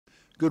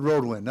good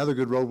road win, another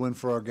good road win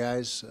for our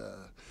guys,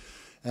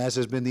 as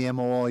has been the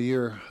MO all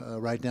year,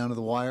 right down to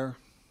the wire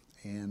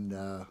and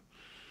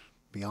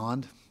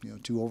beyond,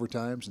 2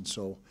 overtimes. And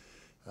so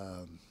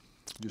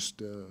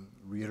just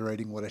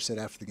reiterating what I said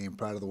after the game,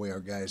 proud of the way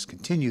our guys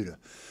continue to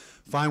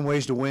find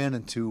ways to win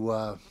and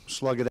to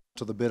slug it out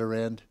to the bitter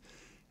end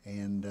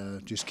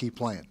and just keep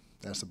playing.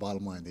 That's the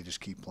bottom line. They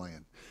just keep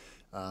playing.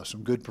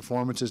 Some good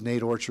performances.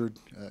 Nate Orchard,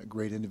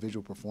 great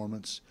individual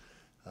performance.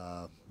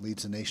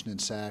 Leads the nation in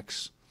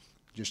sacks.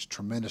 Just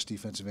tremendous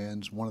defensive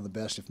ends. One of the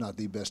best, if not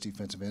the best,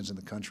 defensive ends in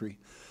the country.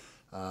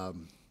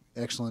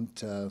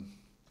 Excellent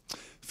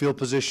field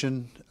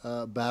position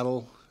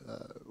battle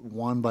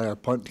won by our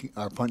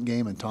punt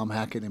game, and Tom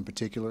Hackett in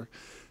particular,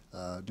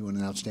 doing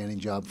an outstanding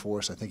job for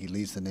us. I think he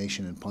leads the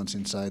nation in punts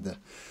inside the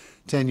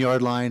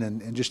 10-yard line,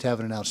 and just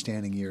having an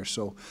outstanding year.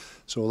 So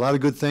a lot of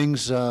good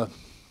things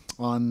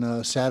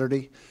on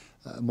Saturday.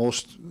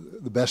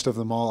 The best of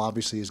them all,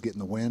 obviously, is getting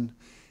the win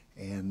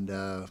and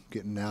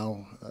getting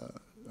now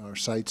our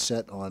sights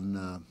set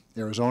on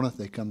Arizona.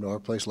 They come to our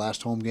place,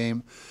 last home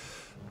game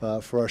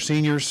for our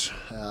seniors.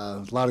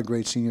 A lot of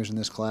great seniors in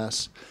this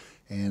class,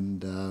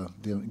 and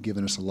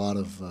giving us a lot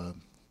of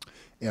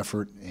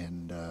effort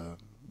and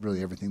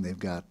really everything they've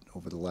got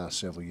over the last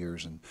several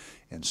years.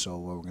 And so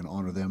we're going to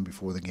honor them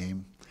before the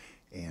game.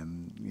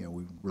 And,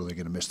 we're really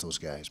going to miss those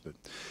guys. But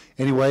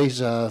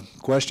anyways,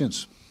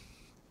 questions?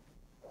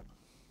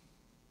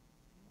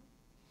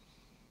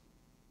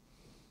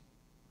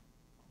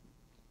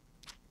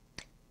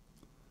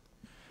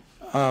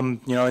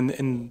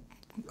 In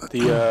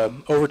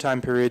the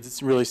overtime periods,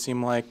 it really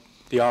seemed like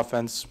the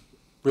offense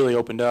really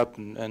opened up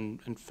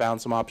and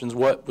found some options.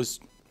 What was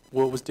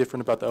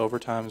different about the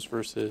overtimes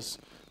versus,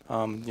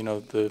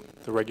 the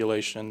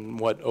regulation?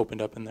 What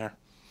opened up in there?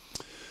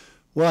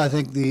 Well, I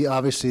think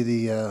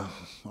obviously our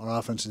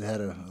offense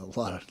had a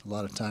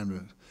lot of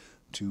time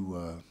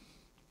to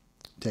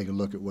take a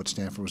look at what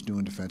Stanford was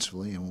doing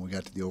defensively, and when we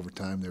got to the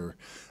overtime, there were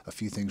a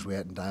few things we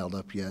hadn't dialed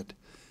up yet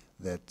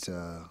that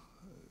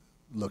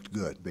looked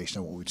good based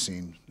on what we'd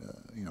seen,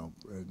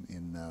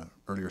 in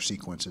earlier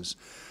sequences,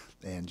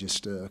 and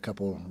just a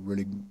couple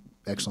really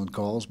excellent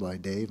calls by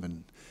Dave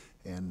and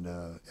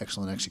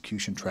excellent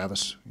execution.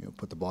 Travis,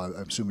 put the ball.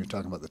 I assume you're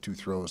talking about the 2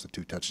 throws. The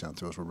 2 touchdown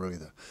throws were really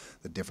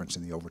the difference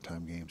in the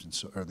overtime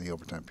games or the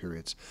overtime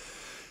periods.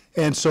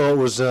 And so it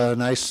was a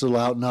nice little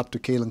out and up to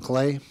Kalen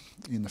Clay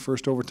in the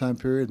first overtime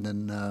period,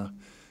 and then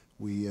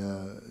we,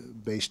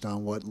 based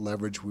on what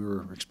leverage we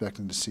were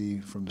expecting to see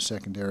from the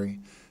secondary,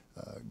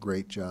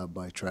 great job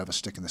by Travis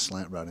sticking the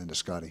slant route into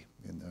Scotty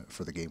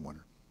for the game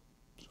winner.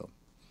 So.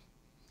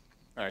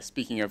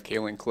 Speaking of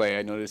Kalen Clay,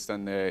 I noticed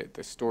on the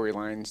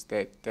storylines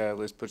that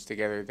Liz puts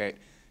together that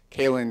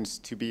Kalen's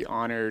to be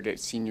honored at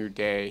senior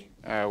day,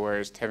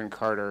 whereas Tevin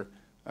Carter,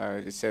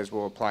 it says,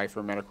 will apply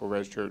for a medical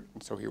redshirt,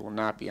 and so he will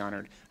not be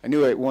honored. I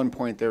knew at one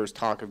point there was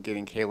talk of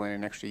getting Kalen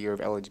an extra year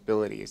of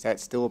eligibility. Is that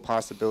still a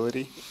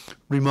possibility?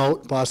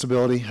 Remote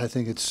possibility. I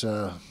think it's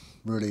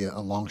really a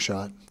long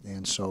shot,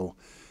 and so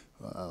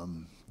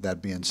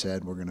that being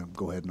said, we're going to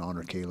go ahead and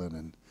honor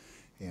Kalen,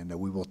 and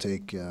we will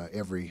take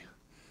every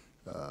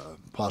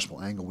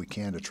possible angle we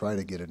can to try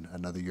to get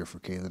another year for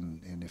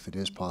Kalen, and if it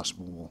is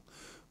possible,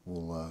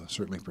 we'll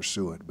certainly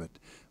pursue it. But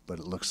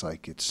it looks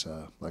like it's,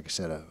 like I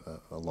said,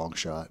 a long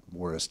shot.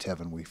 Whereas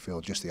Tevin, we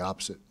feel just the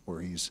opposite, where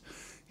he's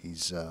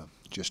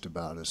just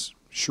about as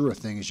sure a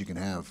thing as you can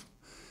have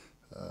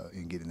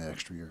in getting that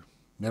extra year.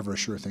 Never a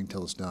sure thing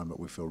till it's done, but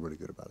we feel really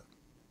good about it.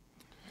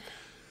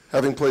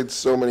 Having played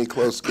so many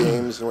close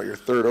games and your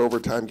 3rd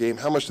overtime game,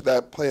 how much did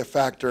that play a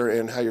factor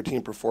in how your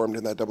team performed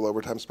in that double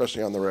overtime,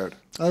 especially on the road?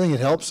 I think it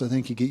helps. I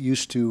think you get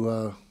used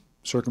to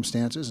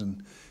circumstances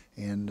and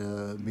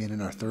being in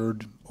our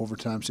 3rd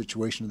overtime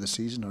situation of the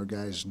season. Our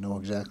guys knew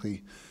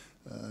exactly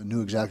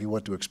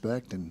what to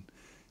expect, and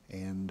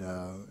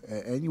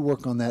you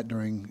work on that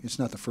during. It's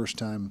not the first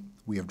time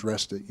we have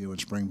addressed it. In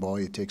spring ball,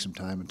 you take some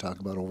time and talk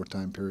about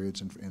overtime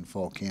periods in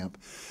fall camp,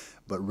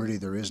 but really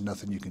there is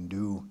nothing you can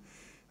do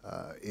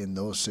in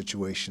those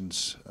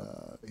situations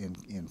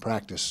in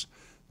practice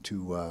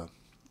to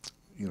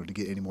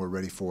get any more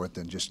ready for it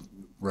than just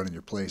running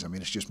your plays. I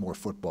mean, it's just more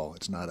football.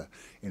 It's not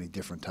any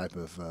different type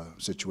of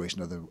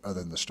situation other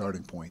than the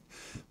starting point.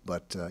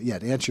 But to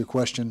answer your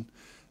question,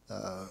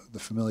 the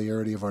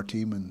familiarity of our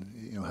team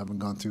and having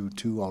gone through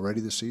 2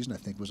 already this season, I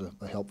think was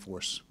a help for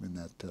us in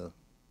that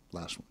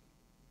last one.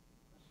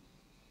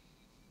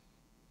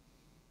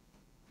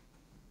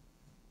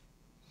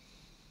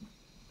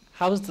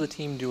 How's the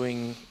team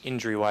doing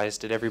injury-wise?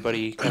 Did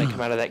everybody kind of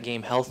come out of that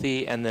game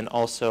healthy? And then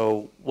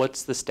also,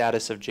 what's the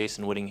status of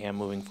Jason Whittingham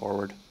moving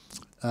forward?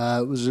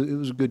 It was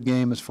a good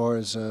game as far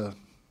as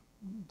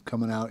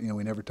coming out.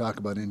 We never talk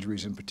about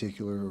injuries in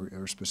particular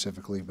or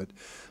specifically,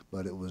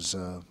 but it was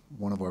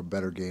one of our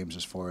better games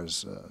as far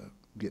as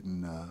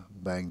getting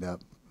banged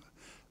up.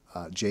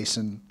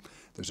 Jason,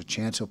 there's a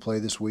chance he'll play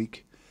this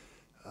week.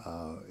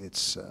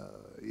 It's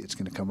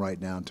going to come right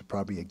down to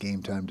probably a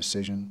game time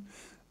decision.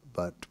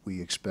 but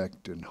we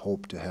expect and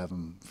hope to have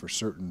him for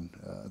certain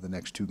the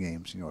next 2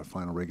 games, our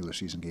final regular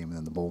season game and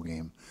then the bowl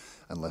game,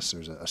 unless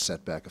there's a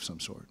setback of some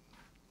sort.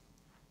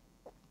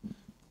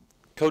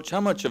 Coach,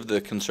 how much of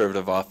the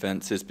conservative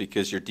offense is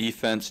because your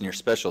defense and your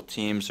special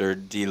teams are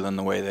dealing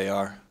the way they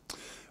are?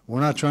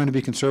 We're not trying to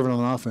be conservative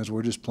on offense.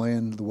 We're just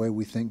playing the way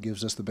we think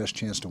gives us the best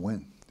chance to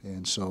win.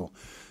 And so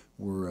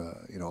we're,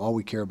 all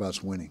we care about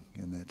is winning,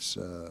 and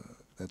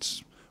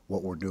that's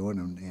what we're doing.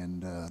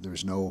 And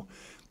there's no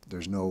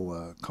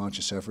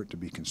conscious effort to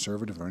be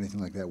conservative or anything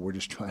like that. We're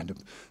just trying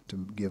to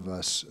give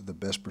us the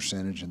best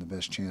percentage and the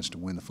best chance to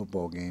win the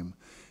football game.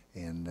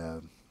 And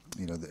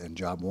and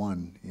job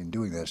one in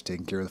doing that is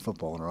taking care of the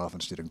football, and our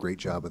offense did a great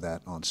job of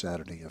that on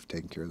Saturday of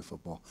taking care of the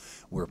football.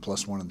 We're a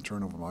 +1 in the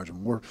turnover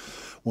margin. When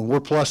we're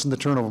plus in the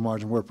turnover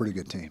margin, we're a pretty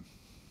good team,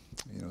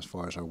 as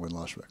far as our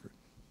win-loss record.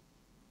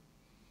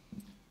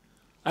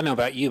 I don't know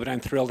about you, but I'm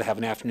thrilled to have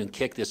an afternoon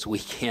kick this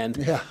weekend.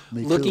 Yeah,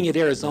 me too. Looking at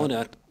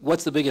Arizona,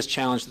 what's the biggest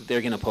challenge that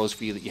they're going to pose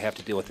for you that you have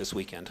to deal with this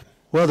weekend?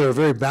 Well, they're a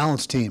very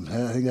balanced team.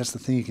 I think that's the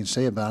thing you can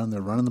say about them.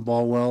 They're running the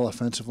ball well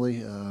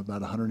offensively, about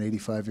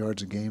 185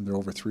 yards a game. They're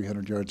over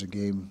 300 yards a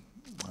game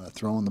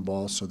throwing the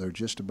ball, so they're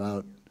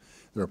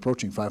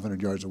approaching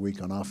 500 yards a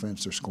week on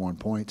offense. They're scoring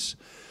points.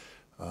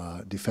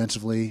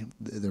 Defensively,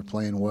 they're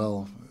playing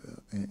well.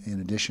 In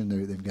addition,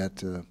 they've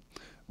got a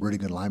really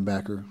good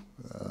linebacker,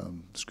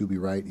 Scooby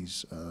Wright.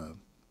 He's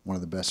one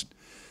of the best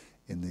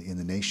in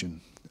the nation.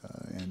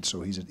 And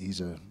so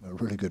he's a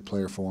really good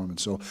player for him. And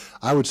so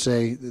I would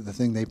say the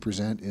thing they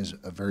present is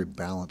a very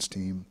balanced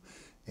team,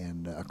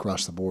 and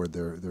across the board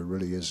there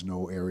really is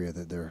no area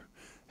that they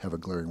have a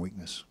glaring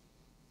weakness.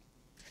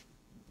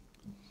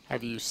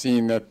 Have you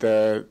seen that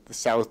the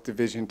South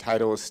Division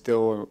title is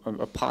still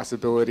a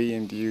possibility,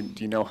 and do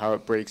you know how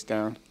it breaks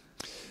down?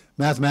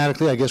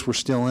 Mathematically, I guess we're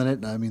still in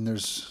it. I mean,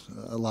 there's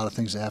a lot of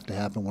things that have to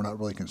happen. We're not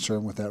really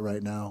concerned with that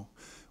right now.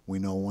 We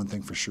know one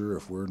thing for sure: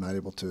 if we're not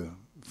able to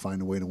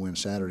find a way to win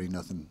Saturday,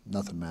 nothing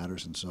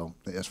matters. And so,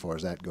 as far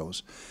as that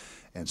goes,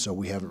 and so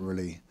we haven't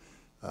really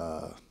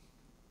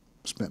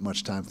spent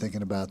much time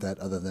thinking about that,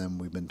 other than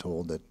we've been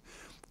told that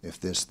if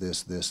this,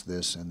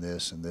 and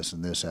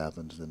this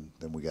happens,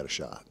 then we got a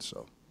shot.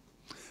 So,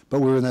 but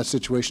we were in that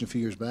situation a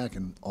few years back,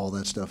 and all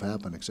that stuff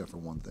happened except for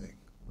one thing.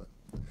 But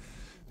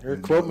you're a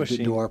quote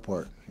machine. Do our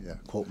part. Yeah,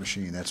 quote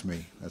machine. That's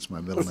me. That's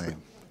my middle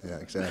name. Yeah,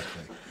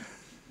 exactly.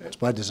 It's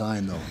by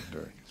design, though,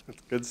 Derek.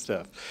 That's good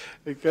stuff.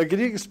 Could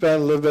you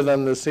expand a little bit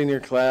on the senior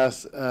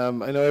class? I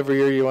know every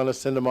year you want to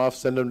send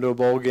them to a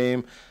bowl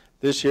game.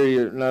 This year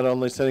you're not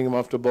only sending them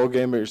off to a bowl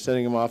game, but you're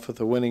sending them off with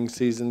a winning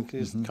season. Can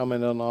you just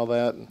comment on all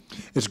that?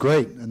 It's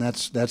great, and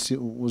that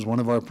was one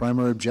of our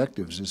primary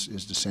objectives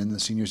is to send the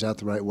seniors out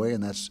the right way,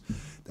 and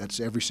that's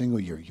every single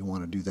year you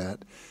want to do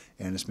that.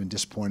 And it's been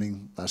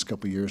disappointing last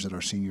couple of years that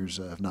our seniors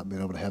have not been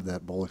able to have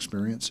that bowl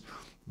experience,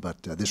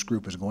 but this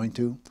group is going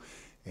to.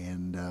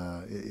 And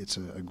it's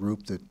a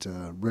group that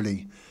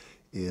really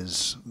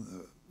is,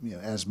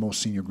 as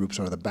most senior groups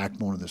are, the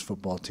backbone of this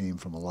football team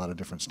from a lot of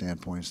different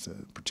standpoints,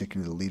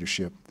 particularly the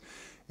leadership.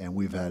 And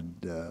we've had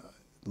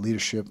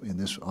leadership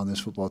on this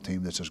football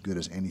team that's as good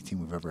as any team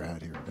we've ever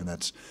had here, and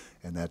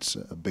that's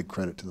a big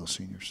credit to those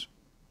seniors.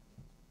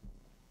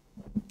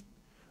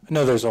 I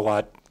know there's a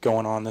lot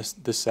going on this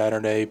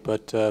Saturday,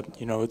 but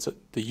it's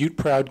the Ute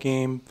Proud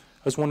game.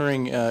 I was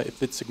wondering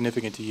if it's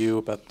significant to you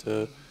about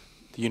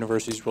the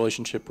university's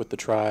relationship with the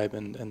tribe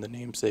and the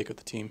namesake of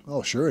the team.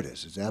 Oh, sure it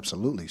is. It's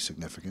absolutely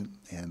significant,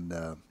 and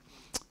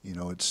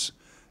it's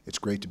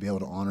great to be able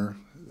to honor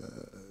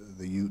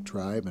the Ute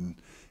tribe and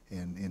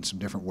in some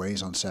different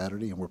ways on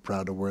Saturday. And we're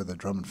proud to wear the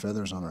drum and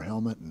feathers on our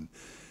helmet,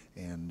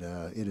 and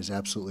it is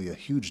absolutely a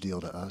huge deal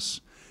to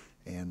us.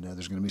 And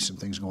there's going to be some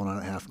things going on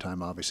at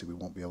halftime. Obviously, we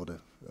won't be able to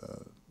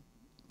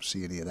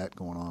see any of that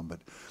going on,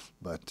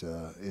 but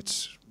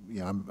it's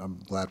I'm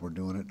glad we're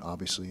doing it,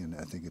 obviously, and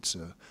I think it's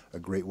a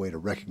great way to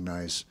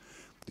recognize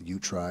the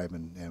Ute tribe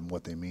and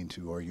what they mean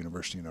to our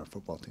university and our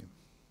football team.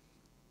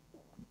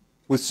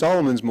 With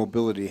Solomon's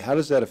mobility, how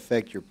does that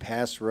affect your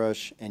pass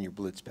rush and your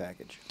blitz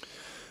package?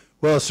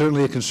 Well, it's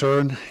certainly a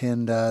concern,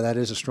 and that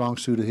is a strong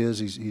suit of his.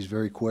 He's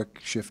very quick,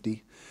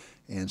 shifty,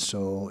 and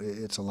so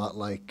it's a lot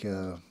like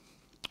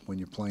when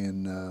you're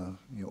playing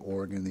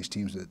Oregon, these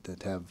teams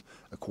that have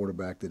a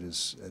quarterback that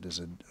is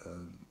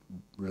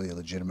really a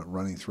legitimate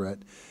running threat.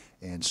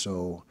 And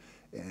so,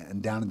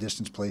 and down and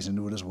distance plays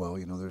into it as well.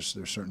 There's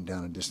certain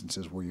down and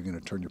distances where you're going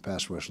to turn your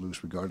pass rush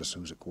loose regardless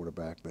of who's at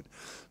quarterback.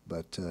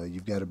 But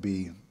you've got to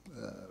be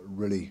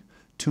really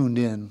tuned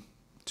in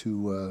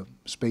to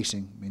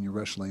spacing in your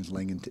rush lanes,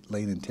 lane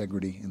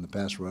integrity in the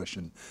pass rush,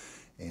 and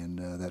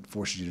that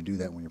forces you to do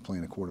that when you're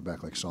playing a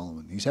quarterback like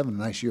Solomon. He's having a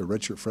nice year.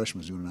 Redshirt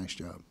freshman's doing a nice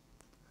job.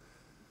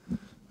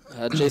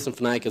 Jason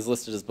Fanaik is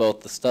listed as both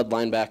the stud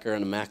linebacker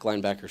and a MAC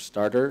linebacker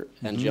starter,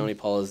 and Gianni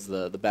Paul is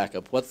the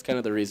backup. What's kind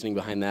of the reasoning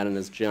behind that, and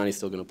is Gianni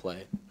still going to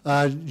play?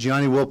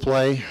 Gianni will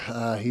play.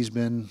 He's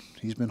been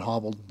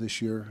hobbled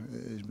this year.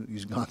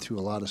 He's gone through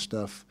a lot of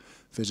stuff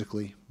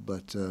physically,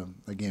 but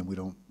again, we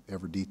don't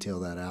ever detail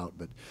that out.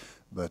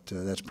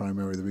 that's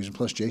primarily the reason.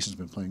 Plus, Jason's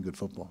been playing good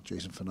football.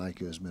 Jason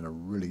Fanica has been a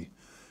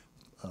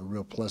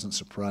real pleasant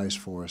surprise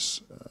for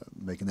us,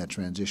 making that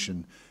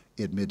transition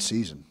at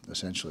mid-season,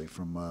 essentially,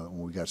 from when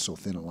we got so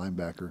thin at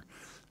linebacker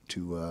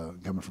to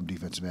coming from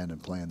defensive end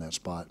and playing that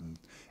spot, and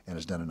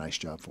has done a nice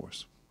job for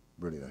us.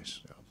 Really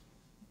nice job.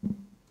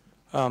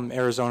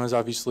 Arizona's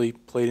obviously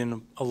played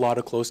in a lot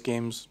of close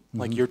games,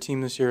 like your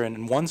team this year,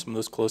 and won some of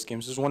those close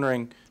games. Just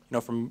wondering,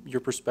 from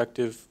your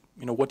perspective,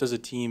 what does a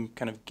team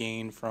kind of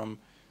gain from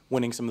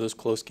winning some of those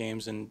close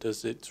games, and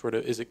is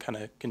it kind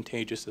of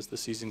contagious as the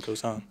season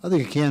goes on? I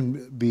think it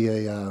can be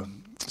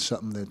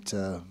something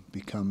that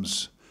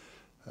becomes,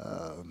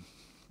 I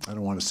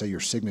don't want to say your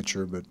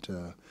signature, but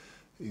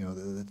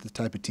the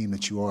type of team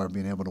that you are,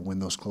 being able to win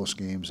those close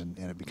games, and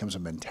it becomes a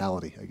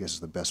mentality, I guess is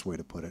the best way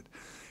to put it.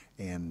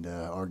 And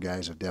our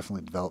guys have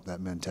definitely developed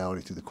that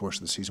mentality through the course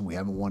of the season. We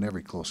haven't won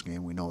every close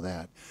game, we know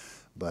that,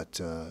 but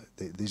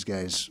these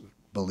guys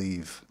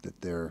believe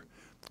that they're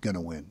going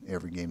to win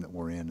every game that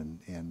we're in,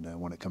 and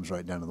when it comes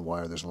right down to the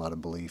wire, there's a lot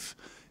of belief,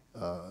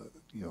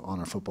 on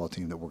our football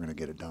team that we're going to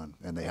get it done,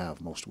 and they have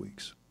most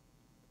weeks.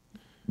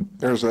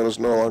 Arizona's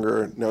no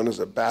longer known as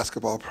a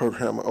basketball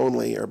program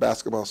only, or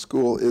basketball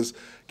school. Can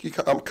you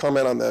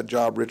comment on the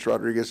job Rich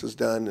Rodriguez has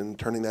done in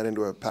turning that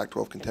into a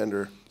Pac-12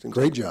 contender?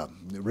 Great job.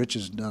 Rich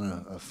has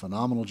done a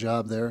phenomenal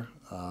job there.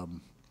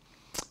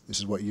 This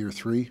is year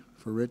 3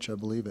 for Rich, I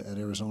believe, at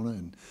Arizona,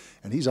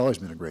 and he's always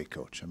been a great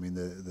coach. I mean,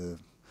 the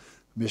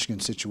Michigan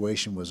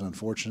situation was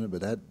unfortunate,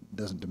 but that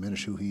doesn't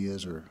diminish who he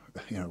is, or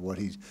what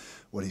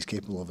he's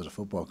capable of as a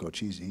football coach.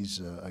 He's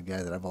a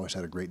guy that I've always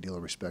had a great deal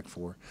of respect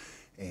for,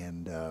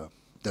 and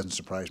doesn't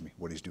surprise me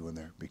what he's doing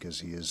there, because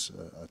he is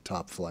a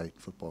top-flight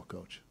football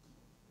coach.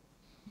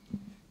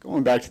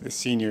 Going back to the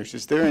seniors,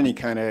 is there any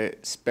kind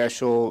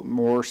of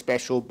more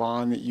special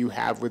bond that you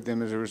have with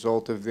them as a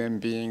result of them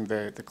being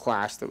the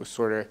class that was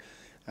sort of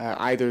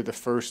either the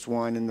first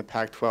one in the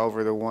Pac-12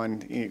 or the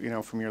one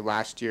from your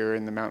last year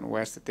in the Mountain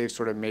West, that they've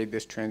sort of made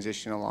this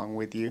transition along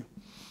with you?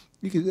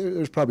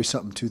 There's probably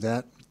something to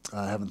that.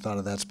 I haven't thought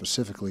of that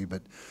specifically,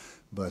 but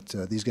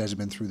these guys have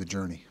been through the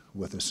journey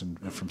with us,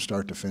 and from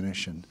start to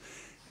finish, and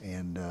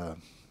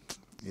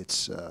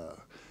it's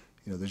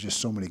there's just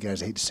so many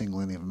guys. I hate to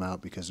single any of them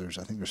out, because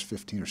I think there's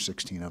 15 or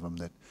 16 of them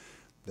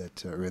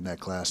that are in that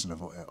class, and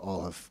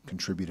all have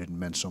contributed and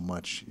meant so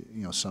much.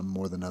 Some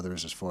more than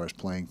others as far as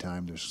playing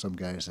time. There's some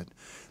guys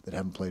that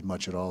haven't played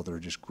much at all. They're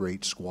just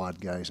great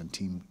squad guys and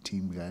team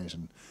guys,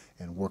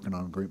 and working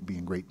on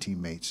being great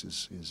teammates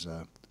is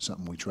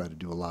something we try to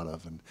do a lot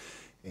of.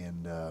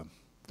 And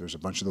there's a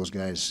bunch of those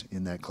guys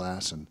in that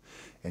class, and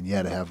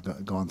to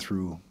have gone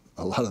through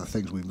a lot of the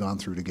things we've gone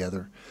through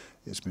together,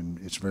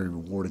 it's very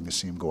rewarding to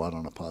see them go out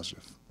on a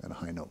positive and a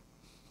high note.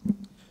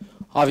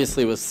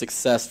 Obviously, with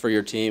success for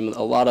your team,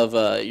 a lot of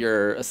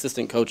your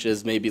assistant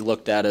coaches may be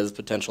looked at as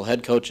potential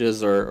head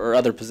coaches or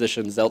other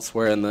positions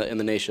elsewhere in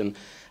the nation.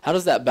 How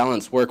does that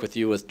balance work with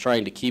you, with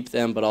trying to keep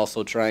them but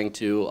also trying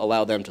to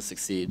allow them to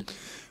succeed?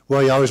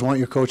 Well, you always want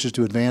your coaches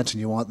to advance,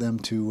 and you want them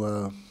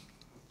to,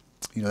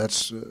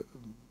 that's,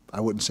 I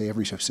wouldn't say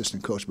every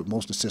assistant coach, but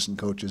most assistant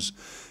coaches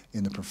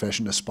in the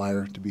profession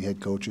aspire to be head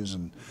coaches,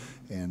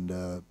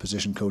 and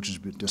position coaches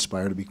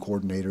aspire to be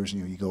coordinators.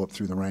 You go up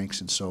through the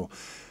ranks, and so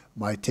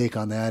my take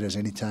on that is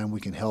anytime we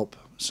can help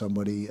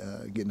somebody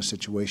get in a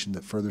situation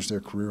that furthers their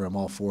career, I'm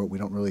all for it. We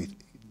don't really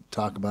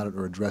talk about it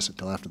or address it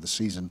till after the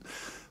season,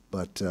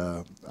 but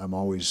I'm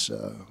always,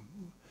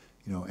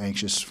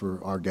 anxious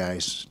for our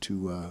guys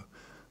to,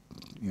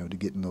 to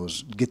get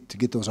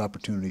those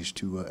opportunities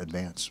to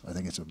advance. I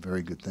think it's a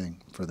very good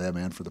thing for them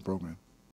and for the program.